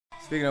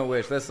Speaking of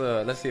which, let's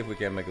see if we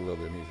can make a little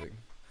bit of music.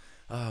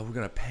 We're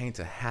gonna paint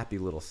a happy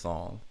little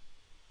song.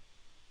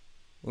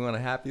 We want a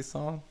happy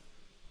song?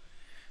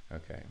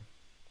 Okay.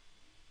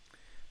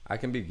 I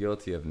can be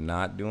guilty of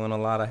not doing a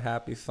lot of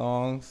happy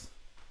songs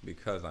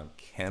because I'm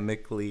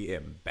chemically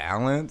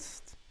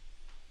imbalanced.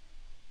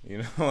 You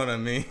know what I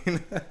mean?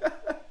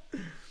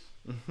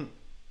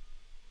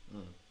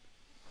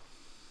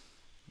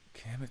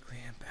 Chemically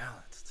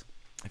imbalanced.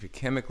 If you're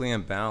chemically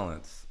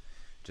imbalanced,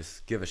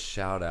 just give a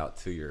shout out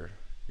to your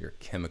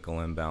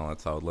chemical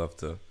imbalance. I would love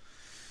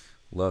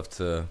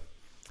to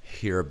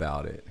hear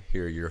about it,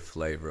 hear your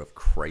flavor of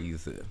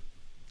crazy.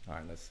 All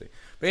right, let's see.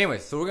 But anyway,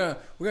 so we're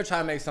gonna try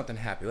to make something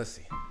happy. Let's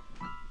see.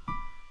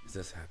 Is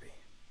this happy?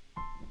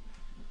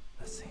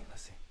 Let's see.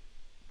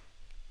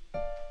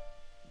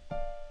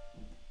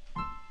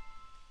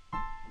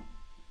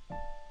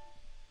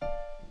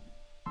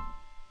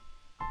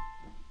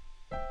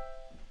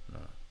 No.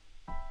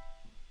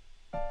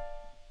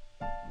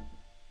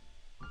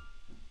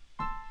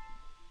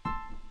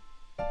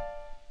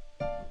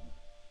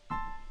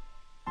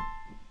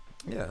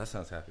 Yeah, that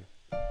sounds happy.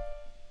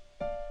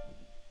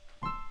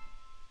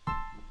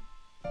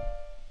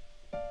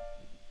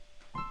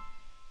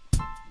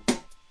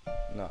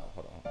 No,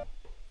 hold on.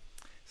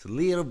 It's a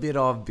little bit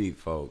off beat,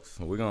 folks.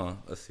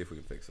 Let's see if we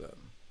can fix that.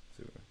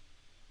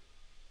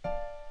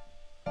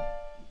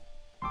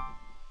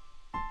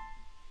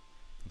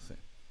 Let's see.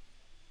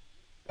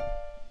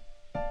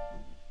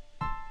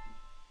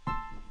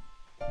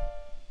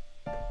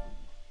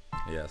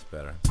 Yeah, it's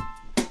better.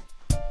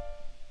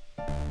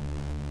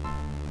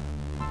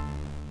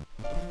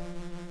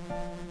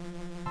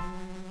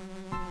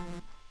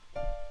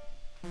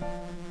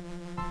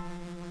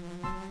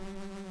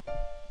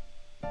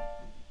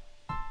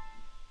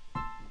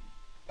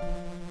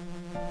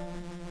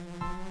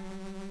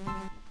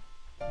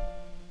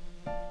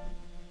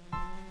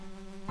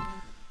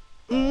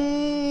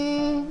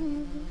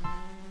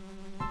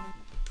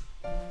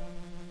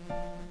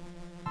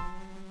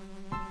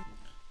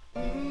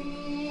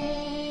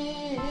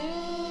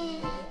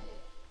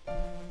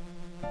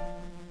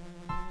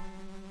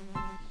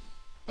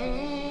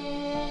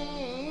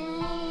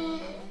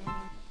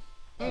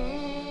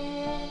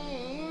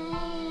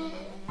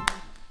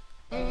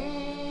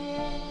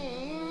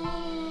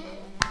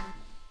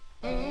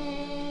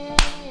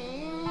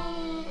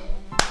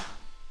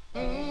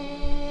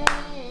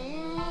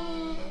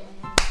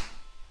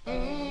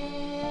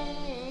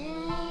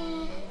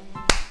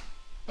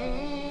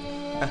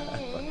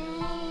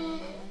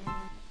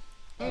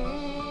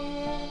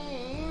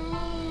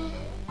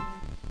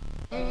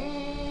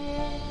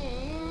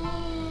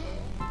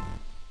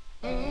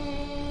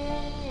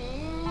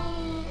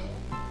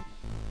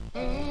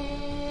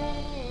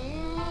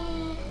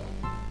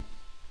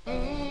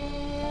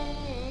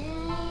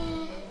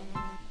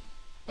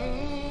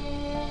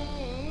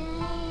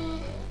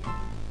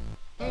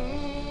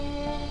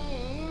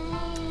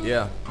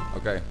 Yeah,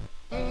 okay.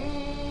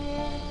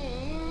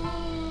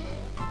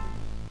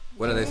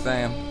 What are they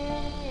saying?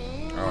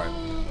 All right.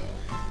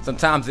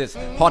 Sometimes it's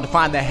hard to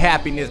find the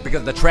happiness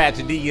because the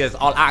tragedy is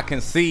all I can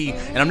see.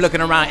 And I'm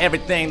looking around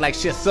everything like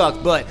shit sucks,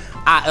 but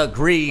I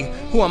agree.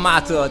 Who am I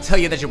to tell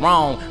you that you're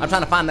wrong? I'm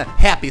trying to find the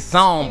happy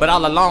song, but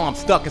all along I'm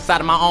stuck inside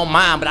of my own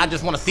mind. But I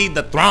just want to see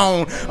the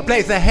throne, a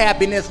place of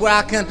happiness where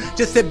I can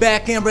just sit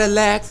back and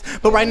relax.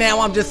 But right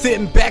now I'm just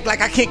sitting back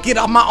like I can't get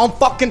off my own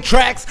fucking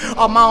tracks,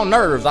 off my own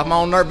nerves, off my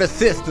own nervous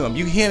system.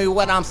 You hear me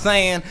what I'm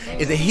saying?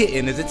 Is it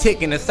hitting? Is it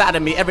ticking inside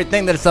of me?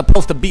 Everything that is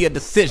supposed to be a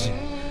decision.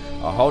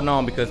 Oh, hold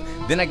on, because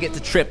then I get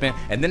to tripping,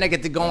 and then I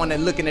get to going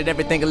and looking at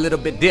everything a little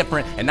bit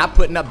different, and not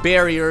putting up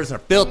barriers or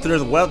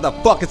filters, whatever the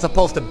fuck it's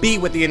supposed to be,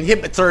 with the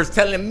inhibitors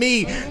telling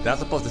me that I'm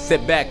supposed to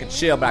sit back and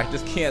chill, but I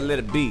just can't let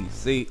it be.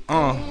 See,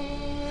 I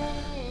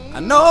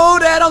know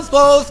that I'm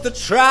supposed to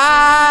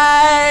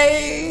try,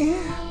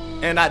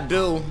 and I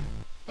do,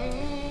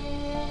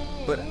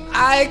 but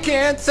I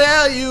can't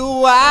tell you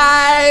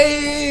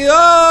why.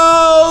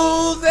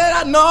 Oh,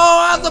 that I know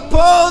I'm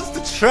supposed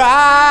to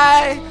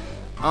try.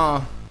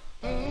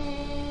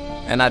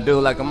 And I do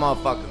like a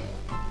motherfucker,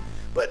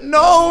 but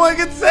no one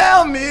can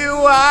tell me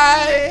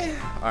why.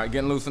 Alright,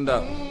 getting loosened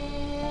up.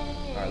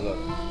 Alright, look.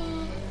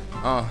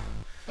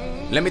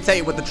 Let me tell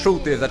you what the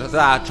truth is.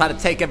 I try to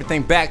take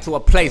everything back to a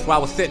place where I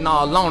was sitting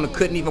all alone and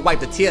couldn't even wipe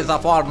the tears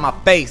off all of my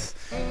face.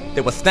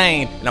 They were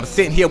stained, and I'm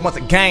sitting here once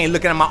again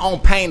looking at my own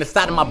pain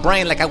inside of my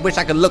brain like I wish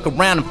I could look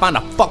around and find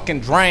a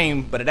fucking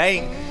drain. But it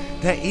ain't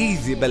that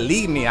easy,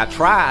 believe me, I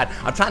tried.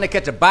 I'm trying to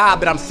catch a vibe,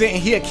 but I'm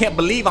sitting here, can't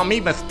believe I'm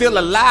even still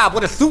alive.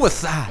 What a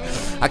suicide.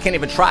 I can't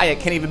even try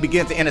it, can't even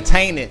begin to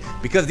entertain it,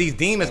 because these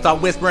demons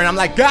start whispering. I'm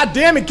like, God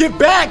damn it, get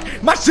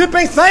back, my ship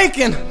ain't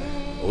sinking.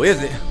 Or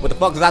is it? What the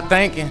fuck was I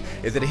thinking?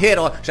 Is it a hit,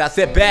 or should I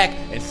sit back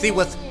and see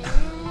what's...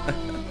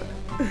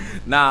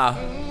 Nah,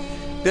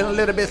 feeling a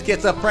little bit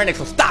schizophrenic,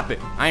 so stop it,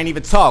 I ain't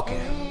even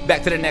talking.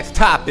 Back to the next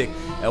topic.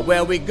 And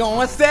where we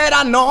going? Said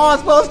I know I'm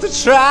supposed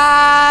to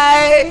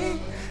try,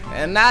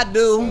 and I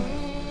do,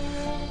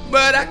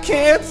 but I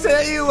can't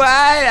tell you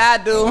why.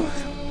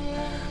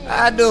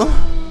 I do.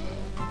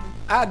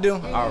 I do.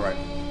 Alright.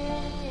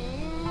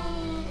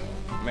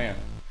 Man,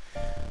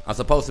 I'm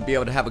supposed to be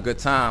able to have a good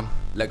time,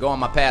 let go of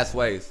my past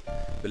ways.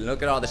 But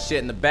look at all the shit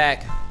in the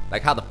back.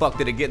 Like, how the fuck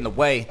did it get in the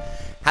way?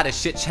 How did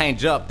shit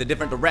change up, the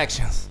different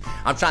directions?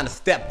 I'm trying to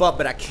step up,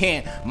 but I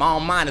can't. My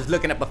own mind is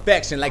looking at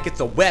perfection like it's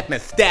a weapon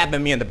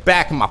stabbing me in the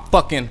back of my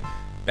fucking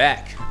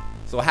back.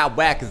 So how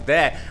whack is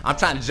that? I'm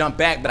trying to jump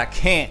back, but I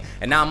can't.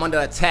 And now I'm under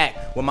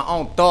attack with my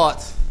own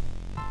thoughts.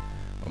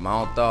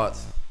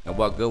 And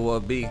what good will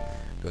it be?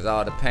 Because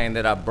all the pain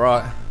that I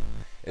brought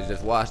is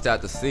just washed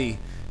out to sea.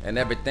 And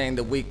everything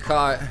that we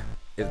caught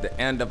is the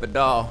end of it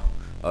all.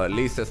 Or at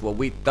least that's what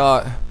we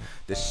thought.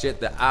 The shit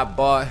that I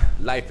bought,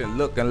 life is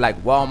looking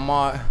like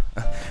Walmart.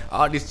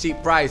 All these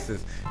cheap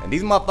prices, and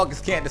these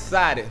motherfuckers can't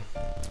decide it.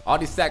 All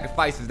these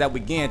sacrifices that we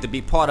getting to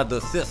be part of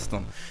the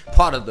system,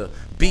 part of the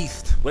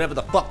beast, whatever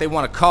the fuck they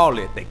want to call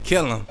it, they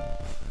kill them.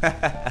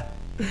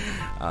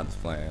 I'm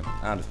just playing.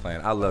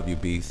 I love you,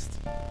 beast.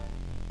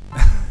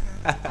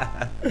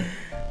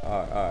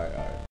 All right.